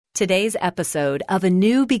Today's episode of A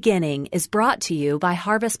New Beginning is brought to you by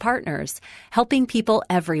Harvest Partners, helping people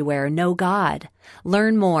everywhere know God.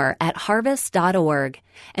 Learn more at harvest.org.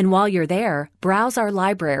 And while you're there, browse our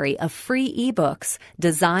library of free ebooks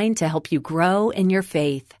designed to help you grow in your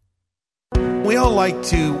faith. We all like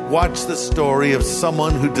to watch the story of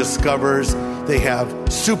someone who discovers they have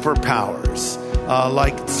superpowers,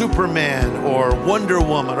 like Superman or Wonder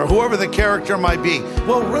Woman or whoever the character might be.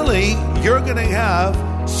 Well, really, you're going to have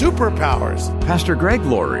superpowers. Pastor Greg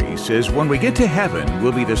Laurie says when we get to heaven,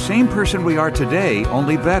 we'll be the same person we are today,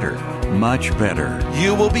 only better, much better.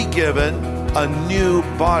 You will be given a new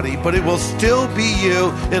body, but it will still be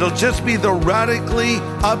you. It'll just be the radically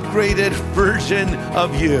upgraded version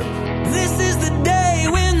of you. This is the day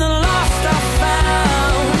when the lost are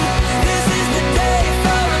found. This is the day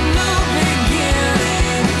for a new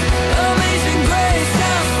beginning. Amazing grace,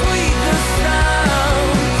 how sweet the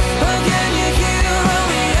sound. Again you hear all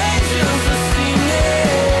the angels are singing.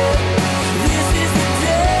 This is the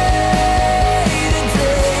day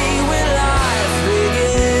when life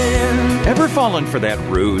begins. Ever fallen for that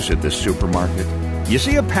ruse at the supermarket? You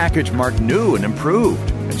see a package marked new and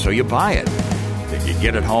improved, and so you buy it. Then you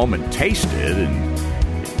get it home and taste it,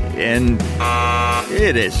 and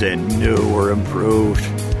it isn't new or improved.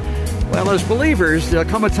 Well, as believers, there'll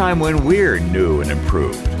come a time when we're new and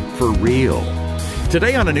improved, for real.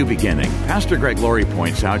 Today on A New Beginning, Pastor Greg Laurie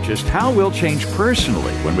points out just how we'll change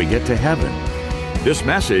personally when we get to heaven. This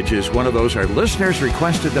message is one of those our listeners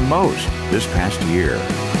requested the most this past year.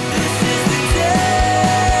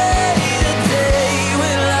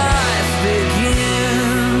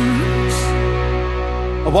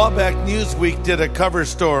 A while back, Newsweek did a cover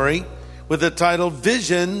story with the title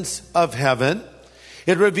Visions of Heaven.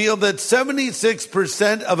 It revealed that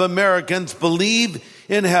 76% of Americans believe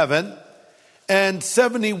in heaven, and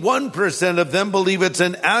 71% of them believe it's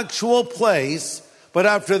an actual place, but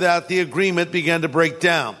after that, the agreement began to break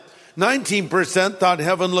down. 19% thought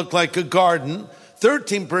heaven looked like a garden.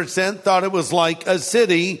 13% thought it was like a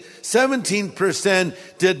city. 17%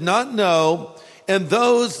 did not know. And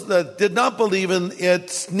those that did not believe in it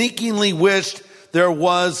sneakingly wished there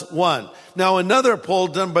was one. Now, another poll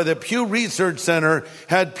done by the Pew Research Center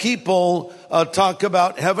had people talk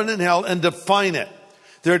about heaven and hell and define it.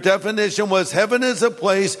 Their definition was heaven is a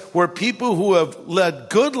place where people who have led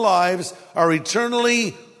good lives are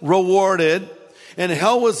eternally rewarded. And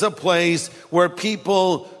hell was a place where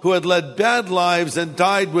people who had led bad lives and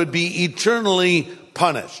died would be eternally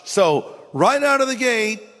punished. So, right out of the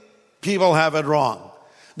gate, people have it wrong.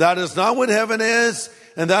 That is not what heaven is,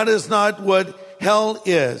 and that is not what hell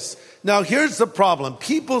is. Now, here's the problem.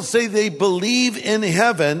 People say they believe in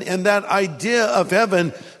heaven, and that idea of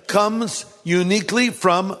heaven comes uniquely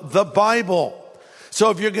from the Bible. So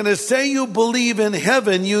if you're going to say you believe in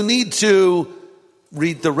heaven, you need to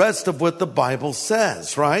read the rest of what the Bible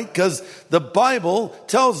says, right? Because the Bible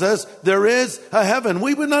tells us there is a heaven.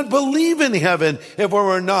 We would not believe in heaven if it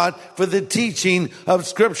were not for the teaching of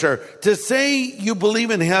Scripture. To say you believe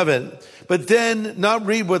in heaven, but then not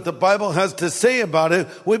read what the Bible has to say about it,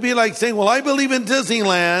 would be like saying, well, I believe in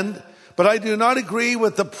Disneyland, but I do not agree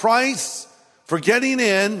with the price for getting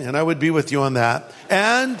in, and I would be with you on that,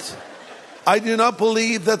 and I do not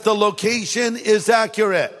believe that the location is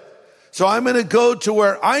accurate. So I'm going to go to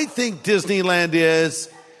where I think Disneyland is,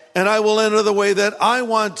 and I will enter the way that I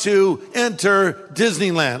want to enter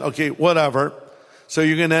Disneyland. Okay, whatever. So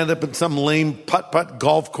you're going to end up in some lame putt-putt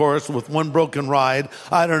golf course with one broken ride.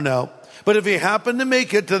 I don't know. But if you happen to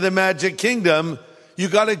make it to the Magic Kingdom, you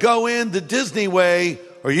got to go in the Disney way,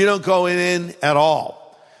 or you don't go in at all.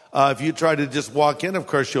 If you try to just walk in, of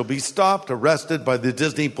course, you'll be stopped, arrested by the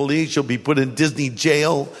Disney police. You'll be put in Disney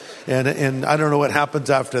jail. And I don't know what happens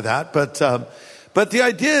after that. But the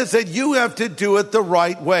idea is that you have to do it the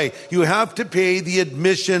right way. You have to pay the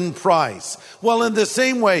admission price. Well, in the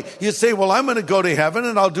same way, you say, well, I'm going to go to heaven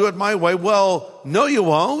and I'll do it my way. Well, no, you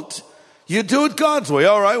won't. You do it God's way.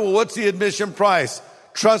 All right, well, what's the admission price?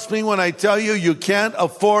 Trust me when I tell you, you can't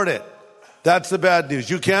afford it. That's the bad news.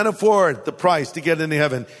 You can't afford the price to get into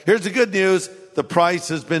heaven. Here's the good news. The price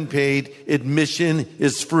has been paid. Admission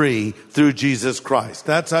is free through Jesus Christ.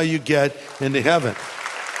 That's how you get into heaven.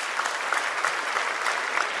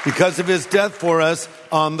 Because of his death for us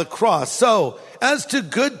on the cross. So, as to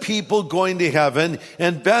good people going to heaven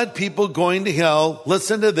and bad people going to hell,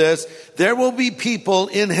 listen to this. There will be people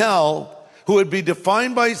in hell who would be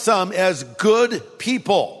defined by some as good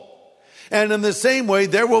people. And in the same way,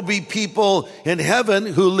 there will be people in heaven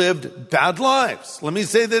who lived bad lives. Let me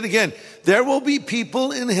say that again. There will be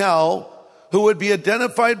people in hell who would be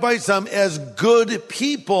identified by some as good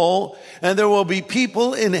people, and there will be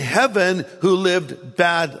people in heaven who lived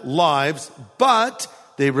bad lives, but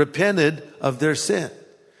they repented of their sin.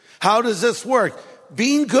 How does this work?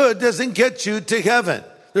 Being good doesn't get you to heaven.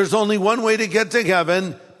 There's only one way to get to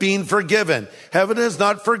heaven: being forgiven. Heaven is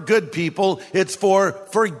not for good people, it's for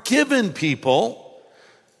forgiven people.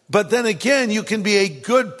 But then again, you can be a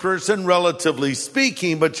good person, relatively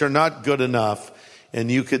speaking, but you're not good enough. And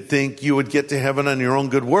you could think you would get to heaven on your own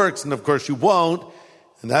good works, and of course you won't.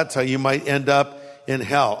 And that's how you might end up in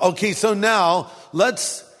hell. Okay, so now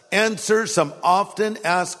let's answer some often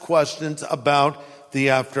asked questions about the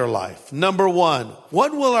afterlife. Number one,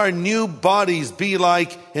 what will our new bodies be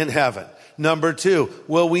like in heaven? Number two,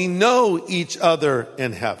 will we know each other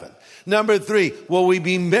in heaven? Number three, will we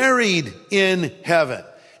be married in heaven?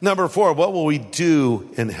 Number four, what will we do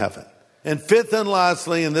in heaven? And fifth and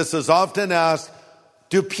lastly, and this is often asked,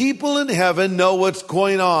 do people in heaven know what's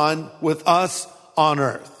going on with us on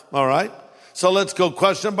earth? All right? So let's go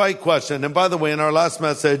question by question. And by the way, in our last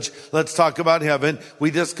message, let's talk about heaven.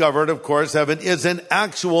 We discovered, of course, heaven is an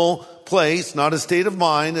actual place, not a state of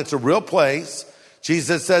mind. It's a real place.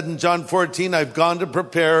 Jesus said in John 14, I've gone to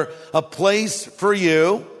prepare a place for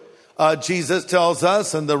you. Jesus tells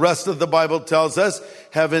us, and the rest of the Bible tells us,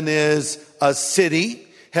 heaven is a city.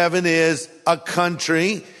 Heaven is a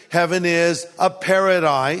country. Heaven is a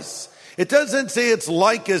paradise. It doesn't say it's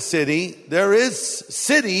like a city. There is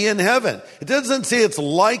city in heaven. It doesn't say it's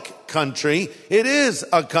like country. It is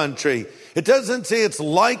a country. It doesn't say it's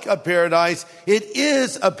like a paradise. It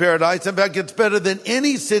is a paradise. In fact, it's better than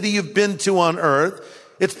any city you've been to on earth.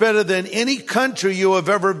 It's better than any country you have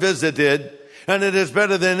ever visited. And it is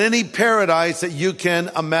better than any paradise that you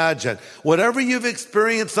can imagine. Whatever you've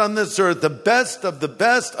experienced on this earth, the best of the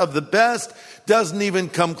best of the best doesn't even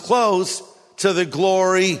come close to the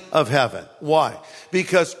glory of heaven. Why?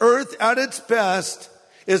 Because earth at its best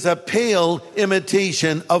is a pale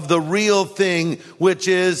imitation of the real thing, which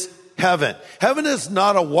is heaven. Heaven is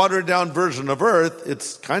not a watered down version of earth.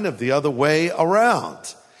 It's kind of the other way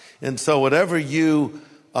around. And so whatever you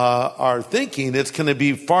are thinking, it's going to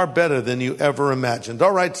be far better than you ever imagined.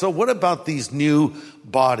 All right, so what about these new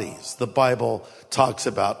bodies the Bible talks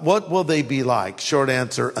about? What will they be like? Short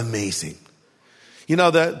answer, amazing. You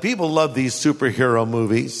know, that people love these superhero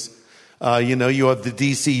movies. You have the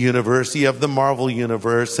DC universe, you have the Marvel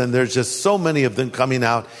universe, and there's just so many of them coming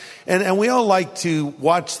out. And we all like to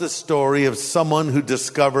watch the story of someone who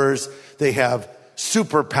discovers they have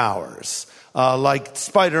superpowers, like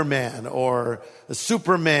Spider-Man or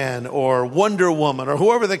Superman or Wonder Woman or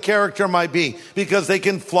whoever the character might be, because they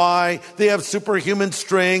can fly, they have superhuman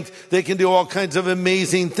strength, they can do all kinds of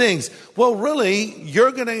amazing things. Well, really,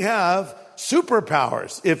 you're going to have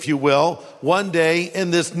superpowers, if you will, one day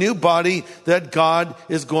in this new body that God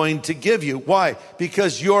is going to give you. Why?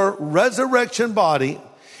 Because your resurrection body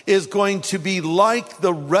is going to be like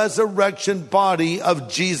the resurrection body of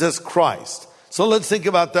Jesus Christ. So let's think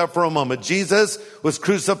about that for a moment. Jesus was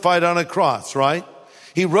crucified on a cross, right?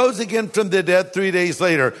 He rose again from the dead 3 days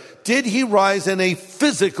later. Did he rise in a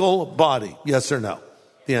physical body? Yes or no?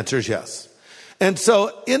 The answer is yes. And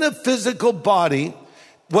so in a physical body,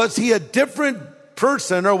 was he a different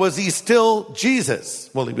person or was he still Jesus?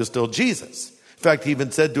 Well, he was still Jesus. In fact, he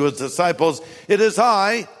even said to his disciples, it is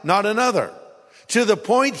I, not another. To the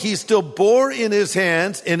point he still bore in his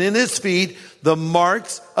hands and in his feet the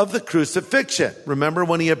marks of the crucifixion. Remember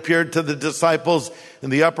when he appeared to the disciples in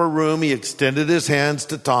the upper room, he extended his hands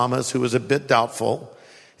to Thomas, who was a bit doubtful,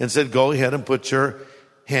 and said, go ahead and put your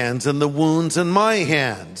hands in the wounds in my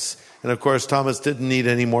hands. And of course, Thomas didn't need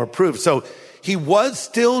any more proof. So he was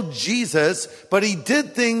still Jesus, but he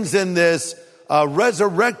did things in this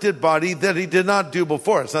resurrected body that he did not do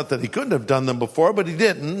before. It's not that he couldn't have done them before, but he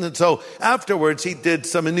didn't. And so afterwards, he did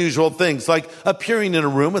some unusual things, like appearing in a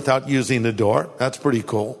room without using the door. That's pretty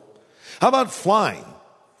cool. How about flying?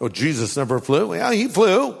 Oh, Jesus never flew. Yeah, he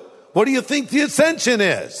flew. What do you think the ascension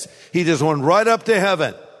is? He just went right up to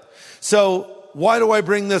heaven. So why do I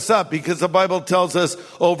bring this up? Because the Bible tells us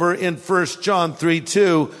over in 1 John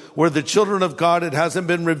 3:2, where the children of God, it hasn't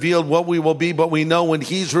been revealed what we will be, but we know when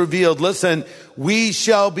he's revealed, listen, we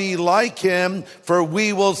shall be like him, for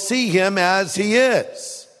we will see him as he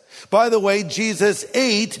is. By the way, Jesus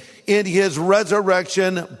ate in his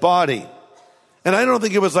resurrection body. And I don't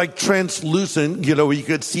think it was like translucent, where you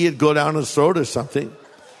could see it go down his throat or something.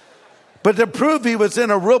 But to prove he was in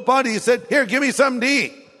a real body, he said, here, give me something to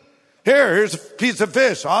eat. Here's a piece of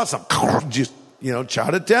fish. Awesome. Just,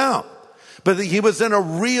 chowed it down. But he was in a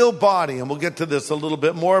real body. And we'll get to this a little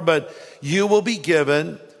bit more. But you will be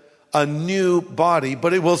given a new body,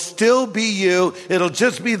 but it will still be you. It'll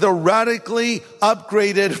just be the radically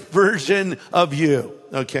upgraded version of you.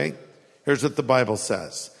 Okay? Here's what the Bible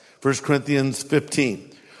says. 1 Corinthians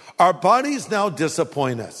 15. Our bodies now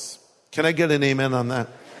disappoint us. Can I get an amen on that?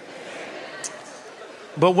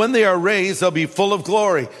 But when they are raised, they'll be full of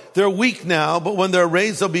glory. They're weak now, but when they're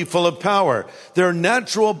raised, they'll be full of power. They're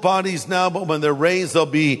natural bodies now, but when they're raised, they'll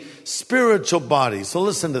be spiritual bodies. So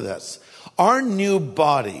listen to this. Our new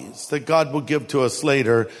bodies that God will give to us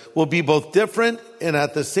later will be both different and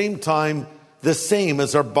at the same time the same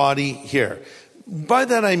as our body here. By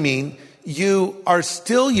that I mean, you are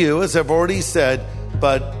still you, as I've already said,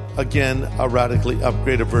 but again, a radically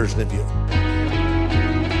upgraded version of you.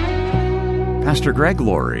 Pastor Greg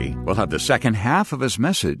Laurie will have the second half of his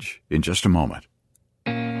message in just a moment.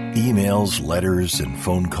 Emails, letters, and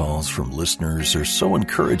phone calls from listeners are so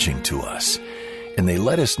encouraging to us, and they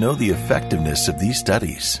let us know the effectiveness of these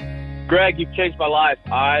studies. Greg, you've changed my life.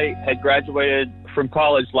 I had graduated from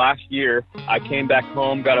college last year. I came back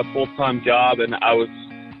home, got a full-time job, and I was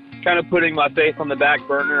kind of putting my faith on the back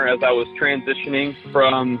burner as I was transitioning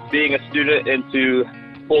from being a student into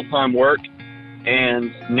full-time work.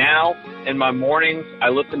 And now, in my mornings, I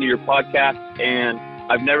listen to your podcast, and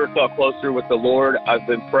I've never felt closer with the Lord. I've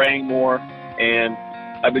been praying more, and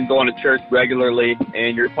I've been going to church regularly,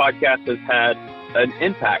 and your podcast has had an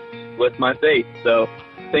impact with my faith. So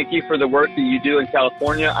thank you for the work that you do in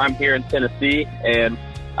California. I'm here in Tennessee, and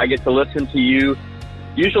I get to listen to you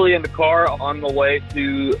usually in the car on the way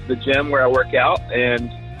to the gym where I work out,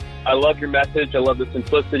 and I love your message. I love the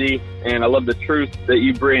simplicity, and I love the truth that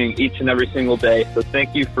you bring each and every single day. So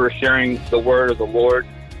thank you for sharing the word of the Lord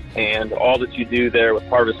and all that you do there with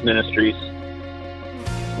Harvest Ministries.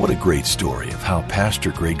 What a great story of how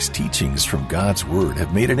Pastor Greg's teachings from God's Word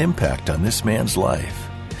have made an impact on this man's life.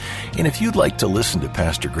 And if you'd like to listen to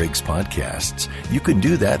Pastor Greg's podcasts, you can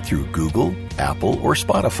do that through Google, Apple, or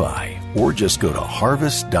Spotify, or just go to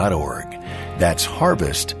harvest.org. That's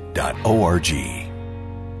harvest.org.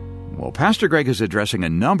 Well, Pastor Greg is addressing a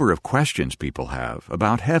number of questions people have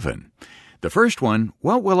about heaven. The first one,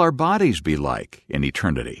 what will our bodies be like in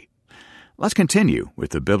eternity? Let's continue with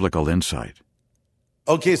the biblical insight.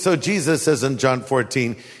 Okay, so Jesus says in John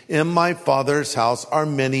 14, in my Father's house are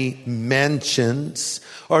many mansions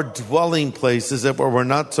or dwelling places. If it were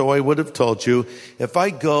not so, I would have told you. If I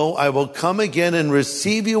go, I will come again and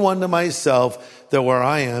receive you unto myself, that where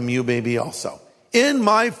I am, you may be also. In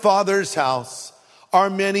my Father's house are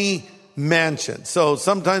many mansions. So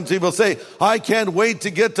sometimes people say, I can't wait to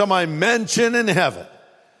get to my mansion in heaven.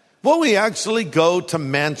 Will we actually go to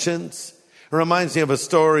mansions? It reminds me of a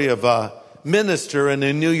story of a minister and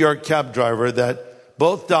a New York cab driver that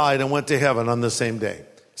both died and went to heaven on the same day.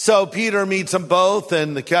 So Peter meets them both,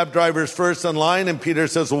 and the cab driver's first in line, and Peter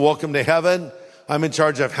says, well, welcome to heaven. I'm in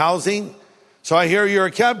charge of housing. So I hear you're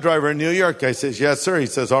a cab driver in New York. I says, yes, sir. He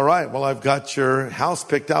says, all right, well, I've got your house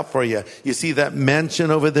picked out for you. You see that mansion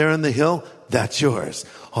over there in the hill? That's yours.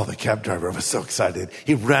 Oh, the cab driver was so excited.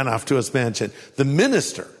 He ran off to his mansion. The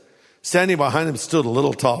minister, standing behind him, stood a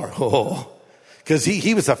little taller. Oh, because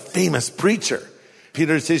he was a famous preacher.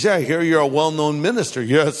 Peter says, yeah, I hear you're a well-known minister.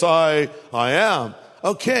 Yes, I am.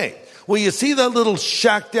 Okay. Well, you see that little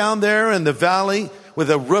shack down there in the valley with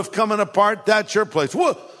a roof coming apart? That's your place.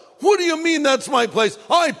 What do you mean that's my place?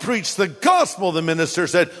 I preached the gospel, the minister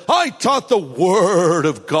said. I taught the word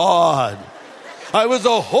of God. I was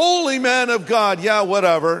a holy man of God. Yeah,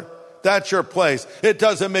 whatever. That's your place. It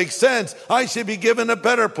doesn't make sense. I should be given a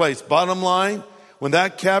better place. Bottom line, when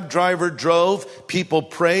that cab driver drove, people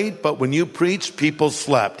prayed, but when you preached, people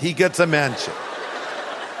slept. He gets a mansion.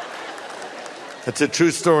 It's a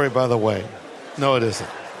true story, by the way. No, it isn't.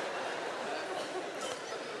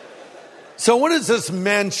 So what is this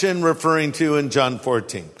mansion referring to in John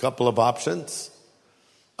 14? A couple of options.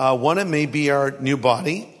 One, it may be our new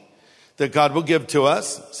body that God will give to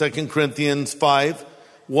us. 2 Corinthians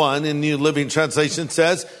 5:1 in New Living Translation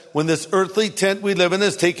says, when this earthly tent we live in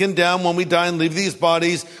is taken down, when we die and leave these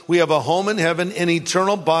bodies, we have a home in heaven, an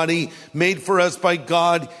eternal body made for us by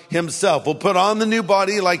God himself. We'll put on the new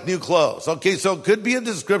body like new clothes. Okay, so it could be a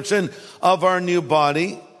description of our new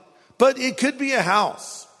body, but it could be a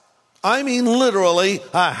house. I mean, literally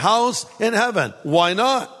a house in heaven. Why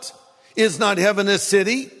not? Is not heaven a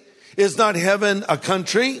city? Is not heaven a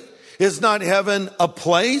country? Is not heaven a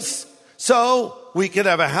place? So we could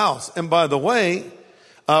have a house. And by the way,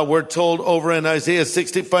 we're told over in Isaiah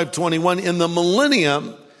 65:21, in the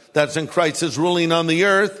millennium, that's when Christ is ruling on the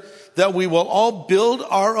earth, that we will all build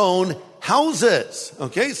our own houses.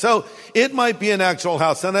 Okay, so it might be an actual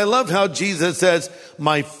house. And I love how Jesus says,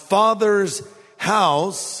 my Father's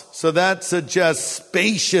house. So that suggests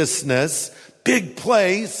spaciousness, big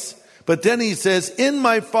place. But then he says, in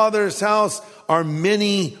my Father's house are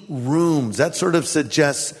many rooms. That sort of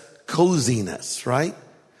suggests coziness, right?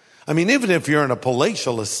 I mean, even if you're in a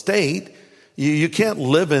palatial estate, you can't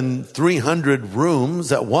live in 300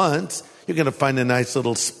 rooms at once. You're going to find a nice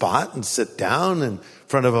little spot and sit down in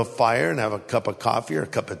front of a fire and have a cup of coffee or a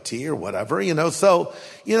cup of tea or whatever, So,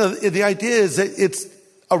 the idea is that it's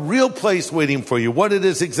a real place waiting for you. What it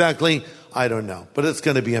is exactly, I don't know, but it's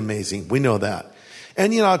going to be amazing. We know that.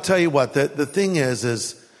 And, I'll tell you what, the thing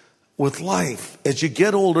is with life, as you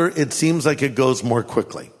get older, it seems like it goes more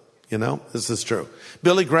quickly. This is true.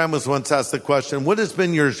 Billy Graham was once asked the question, what has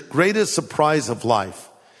been your greatest surprise of life?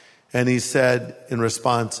 And he said in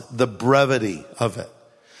response, the brevity of it.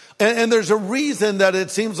 And there's a reason that it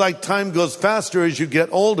seems like time goes faster as you get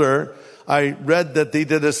older. I read that they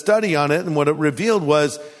did a study on it, and what it revealed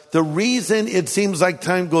was the reason it seems like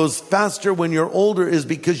time goes faster when you're older is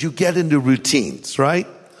because you get into routines, right?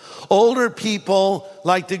 Older people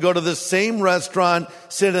like to go to the same restaurant,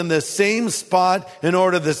 sit in the same spot, and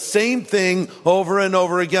order the same thing over and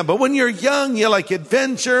over again. But when you're young, you like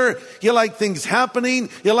adventure, you like things happening,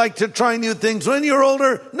 you like to try new things. When you're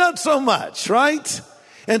older, not so much, right?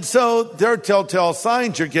 And so there are telltale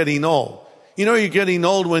signs you're getting old. You're getting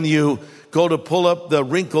old when you go to pull up the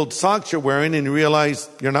wrinkled socks you're wearing and you realize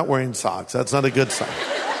you're not wearing socks. That's not a good sign.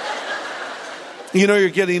 You're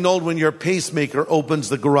getting old when your pacemaker opens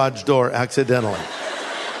the garage door accidentally.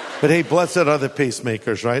 But hey, blessed are the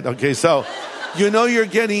pacemakers, right? Okay, so you're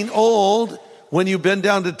getting old when you bend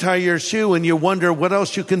down to tie your shoe and you wonder what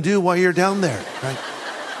else you can do while you're down there, right?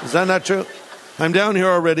 Is that not true? I'm down here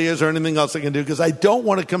already. Is there anything else I can do? Because I don't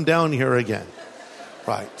want to come down here again.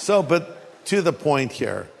 Right. So, but to the point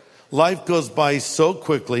here, life goes by so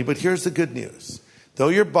quickly, but here's the good news. Though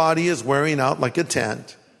your body is wearing out like a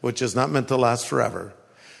tent, which is not meant to last forever,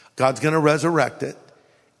 God's going to resurrect it,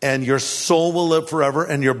 and your soul will live forever,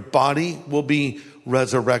 and your body will be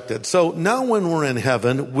resurrected. So now when we're in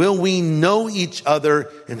heaven, will we know each other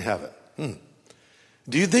in heaven?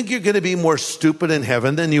 Do you think you're going to be more stupid in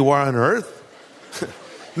heaven than you are on earth?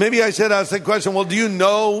 Maybe I should ask the question, well, do you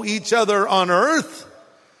know each other on earth?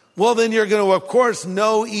 Well, then you're going to, of course,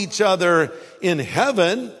 know each other in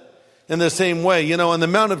heaven in the same way. On the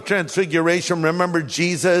Mount of Transfiguration, remember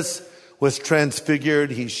Jesus was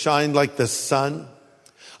transfigured. He shined like the sun.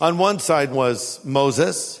 On one side was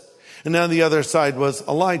Moses, and on the other side was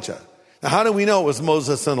Elijah. Now, how do we know it was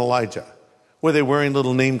Moses and Elijah? Were they wearing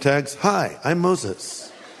little name tags? Hi, I'm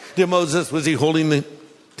Moses. Was he holding the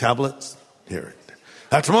tablets? Here.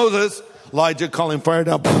 That's Moses. Elijah calling fire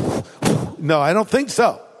down. No, I don't think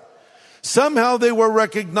so. Somehow they were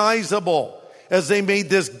recognizable as they made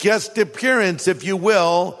this guest appearance, if you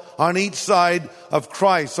will, on each side of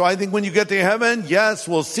Christ. So I think when you get to heaven, yes,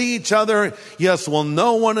 we'll see each other. Yes, we'll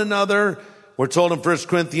know one another. We're told in 1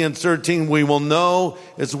 Corinthians 13, we will know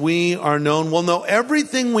as we are known. We'll know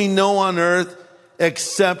everything we know on earth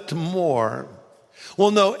except more.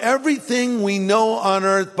 We'll know everything we know on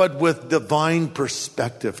earth, but with divine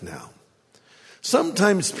perspective now.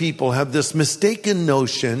 Sometimes people have this mistaken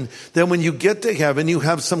notion that when you get to heaven, you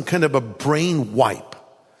have some kind of a brain wipe.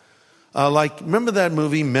 Remember that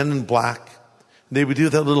movie, Men in Black? They would do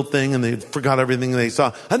that little thing and they forgot everything they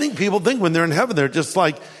saw. I think people think when they're in heaven, they're just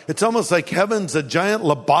it's almost like heaven's a giant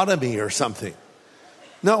lobotomy or something.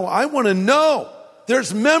 No, I want to know.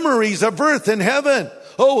 There's memories of earth in heaven.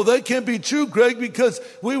 Oh, that can't be true, Greg, because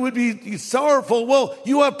we would be sorrowful. Well,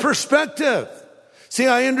 you have perspective. See,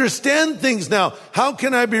 I understand things now. How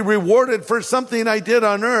can I be rewarded for something I did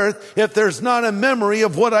on earth if there's not a memory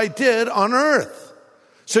of what I did on earth?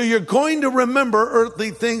 So you're going to remember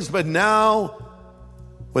earthly things, but now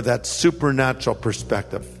with that supernatural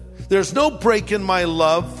perspective. There's no break in my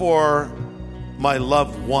love for my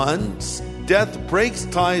loved ones. Death breaks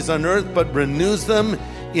ties on earth, but renews them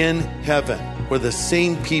in heaven. We're the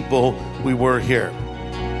same people we were here.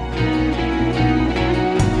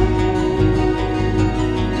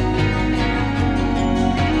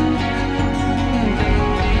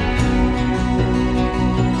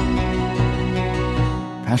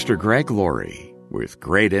 Pastor Greg Laurie with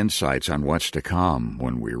great insights on what's to come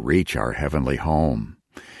when we reach our heavenly home.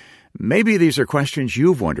 Maybe these are questions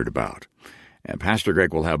you've wondered about, and Pastor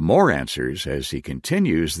Greg will have more answers as he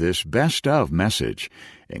continues this best of message,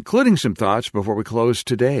 including some thoughts before we close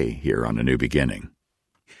today here on A New Beginning.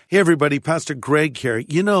 Hey everybody, Pastor Greg here.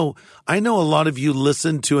 I know a lot of you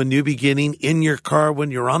listen to A New Beginning in your car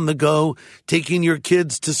when you're on the go, taking your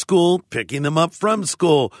kids to school, picking them up from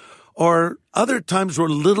school, or other times where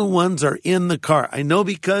little ones are in the car. I know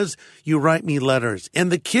because you write me letters,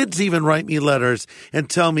 and the kids even write me letters and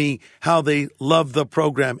tell me how they love the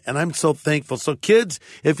program, and I'm so thankful. So kids,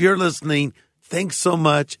 if you're listening, thanks so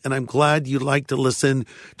much, and I'm glad you like to listen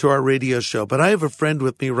to our radio show. But I have a friend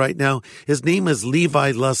with me right now. His name is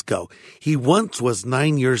Levi Lusko. He once was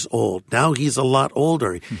 9 years old. Now he's a lot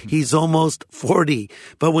older. He's almost 40.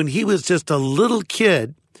 But when he was just a little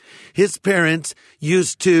kid, his parents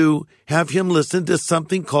used to have him listen to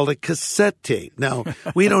something called a cassette tape. Now,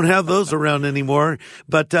 we don't have those around anymore,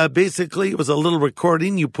 but basically it was a little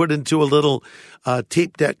recording you put into a little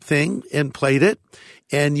tape deck thing and played it,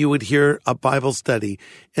 and you would hear a Bible study.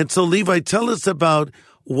 And so, Levi, tell us about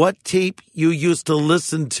what tape you used to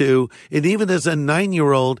listen to, and even as a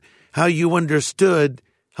 9-year-old, how you understood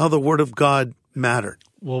how the Word of God mattered.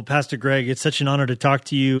 Well, Pastor Greg, it's such an honor to talk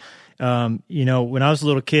to you. When I was a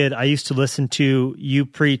little kid, I used to listen to you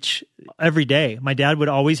preach every day. My dad would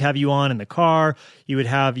always have you on in the car. He would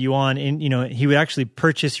have you on he would actually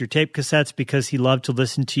purchase your tape cassettes because he loved to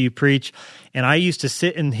listen to you preach. And I used to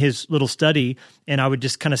sit in his little study, and I would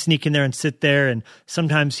just kind of sneak in there and sit there. And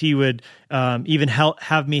sometimes he would even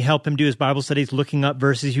have me help him do his Bible studies, looking up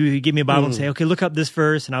verses. He would give me a Bible and say, "Okay, look up this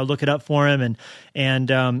verse," and I would look it up for him.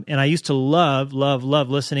 And I used to love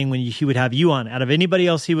listening when he would have you on. Out of anybody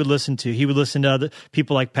else he would listen to, he would listen to other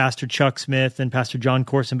people like Pastor Chuck Smith and Pastor John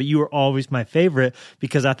Corson. But you were always my favorite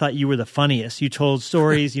because I thought you were the funniest. You told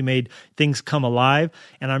stories, you made things come alive.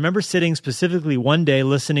 And I remember sitting specifically one day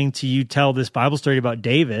listening to you tell this Bible story about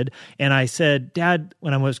David. And I said, "Dad,"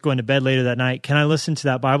 when I was going to bed later that night, "can I listen to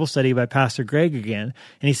that Bible study by Pastor Greg again?"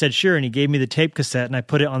 And he said, "Sure." And he gave me the tape cassette, and I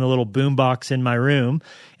put it on the little boom box in my room.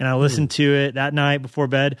 And I listened to it that night before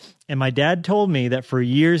bed. And my dad told me that for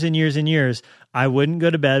years and years and years, I wouldn't go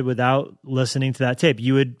to bed without listening to that tape.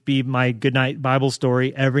 You would be my goodnight Bible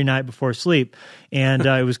story every night before sleep. And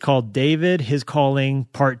it was called David, His Calling,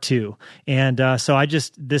 Part 2. And so I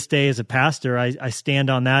just, this day as a pastor, I stand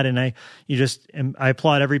on that, and I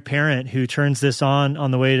applaud every parent who turns this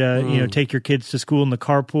on the way to, take your kids to school in the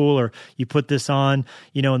carpool, or you put this on,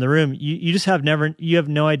 in the room. You just have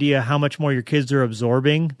no idea how much more your kids are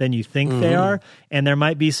absorbing than you think they are. And there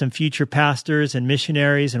might be some future pastors and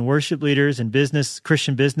missionaries and worship leaders and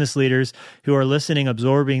Christian business leaders who are listening,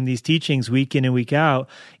 absorbing these teachings week in and week out.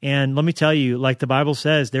 And let me tell you, like the Bible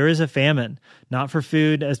says, there is a famine, not for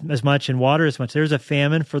food as much and water as much. There's a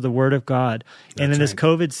famine for the Word of God. And in this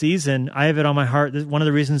COVID season, I have it on my heart. One of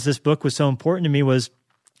the reasons this book was so important to me was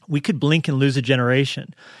we could blink and lose a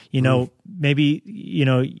generation. Maybe,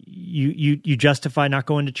 you justify not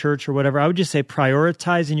going to church or whatever. I would just say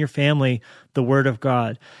prioritize in your family the Word of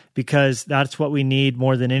God, because that's what we need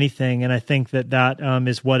more than anything. And I think that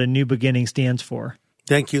is what A New Beginning stands for.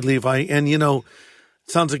 Thank you, Levi. And,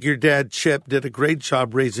 sounds like your dad, Chip, did a great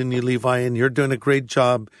job raising you, Levi, and you're doing a great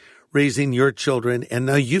job raising your children. And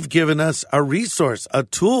now you've given us a resource, a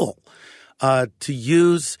tool to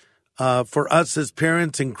use for us as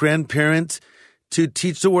parents and grandparents to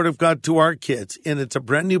teach the Word of God to our kids. And it's a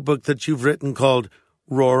brand new book that you've written called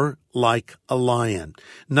Roar Like a Lion.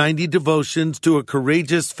 90 devotions to a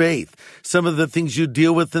courageous faith. Some of the things you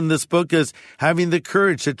deal with in this book is having the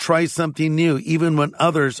courage to try something new, even when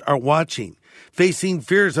others are watching. Facing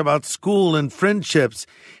fears about school and friendships,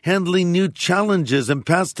 handling new challenges and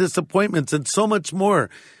past disappointments, and so much more.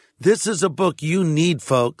 This is a book you need,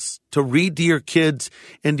 folks, to read to your kids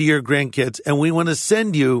and to your grandkids. And we want to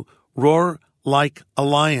send you Roar Like a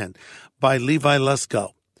Lion by Levi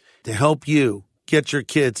Lusko to help you get your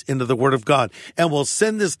kids into the Word of God. And we'll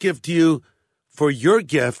send this gift to you for your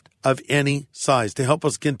gift of any size to help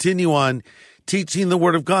us continue on teaching the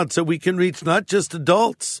Word of God so we can reach not just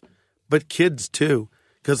adults, but kids too,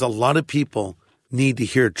 because a lot of people need to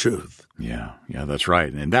hear truth. Yeah, that's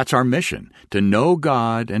right. And that's our mission, to know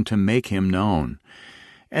God and to make Him known.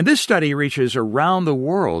 And this study reaches around the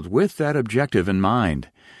world with that objective in mind.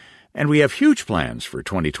 And we have huge plans for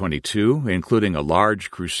 2022, including a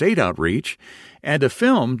large crusade outreach and a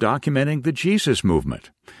film documenting the Jesus movement.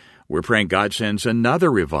 We're praying God sends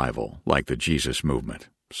another revival like the Jesus movement.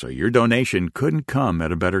 So your donation couldn't come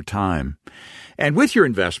at a better time. And with your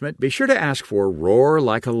investment, be sure to ask for Roar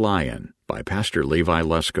Like a Lion by Pastor Levi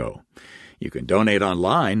Lusko. You can donate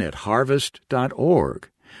online at harvest.org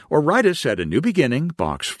or write us at A New Beginning,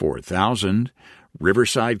 Box 4000,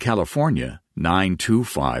 Riverside, California,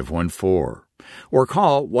 92514. Or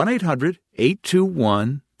call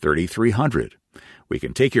 1-800-821-3300. We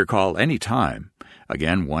can take your call anytime.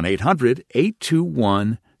 Again,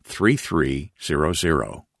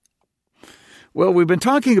 1-800-821-3300. Well, we've been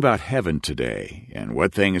talking about heaven today, and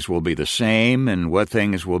what things will be the same and what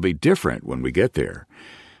things will be different when we get there.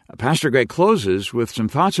 Pastor Greg closes with some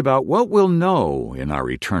thoughts about what we'll know in our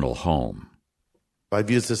eternal home. I've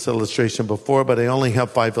used this illustration before, but I only have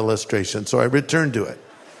 5 illustrations, so I return to it.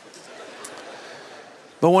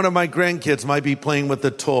 But one of my grandkids might be playing with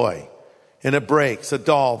a toy, and it breaks, a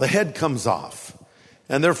doll, the head comes off,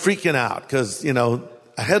 and they're freaking out because, a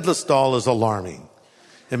headless doll is alarming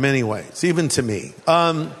in many ways, even to me.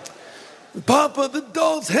 Papa, the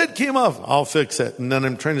doll's head came off. I'll fix it. And then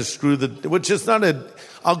I'm trying to screw which is not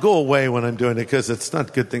I'll go away when I'm doing it because it's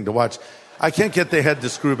not a good thing to watch. I can't get the head to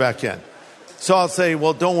screw back in. So I'll say,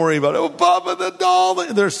 well, don't worry about it. Oh, Papa, the doll,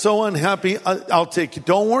 they're so unhappy. I'll take it.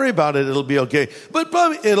 Don't worry about it. It'll be okay. But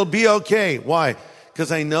Papa, it'll be okay. Why?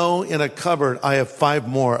 Because I know in a cupboard I have 5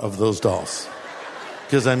 more of those dolls.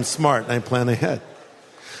 Because I'm smart and I plan ahead.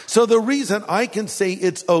 So the reason I can say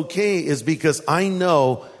it's okay is because I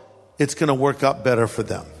know it's going to work out better for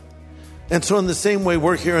them. And so in the same way,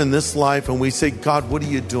 we're here in this life and we say, God, what are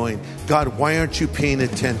you doing? God, why aren't you paying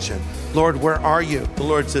attention? Lord, where are you? The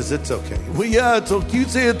Lord says, it's okay. Well, yeah, it's okay. You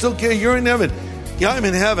say it's okay. You're in heaven. Yeah, I'm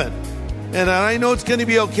in heaven. And I know it's going to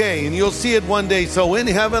be okay. And you'll see it one day. So in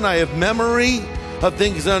heaven, I have memory of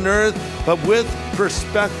things on earth, but with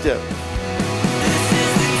perspective.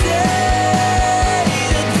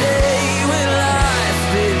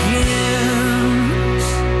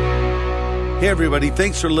 Hey, everybody.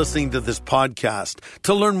 Thanks for listening to this podcast.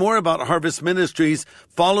 To learn more about Harvest Ministries,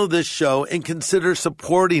 follow this show and consider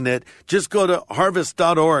supporting it. Just go to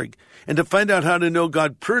harvest.org. And to find out how to know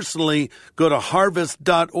God personally, go to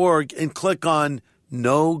harvest.org and click on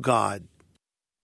Know God.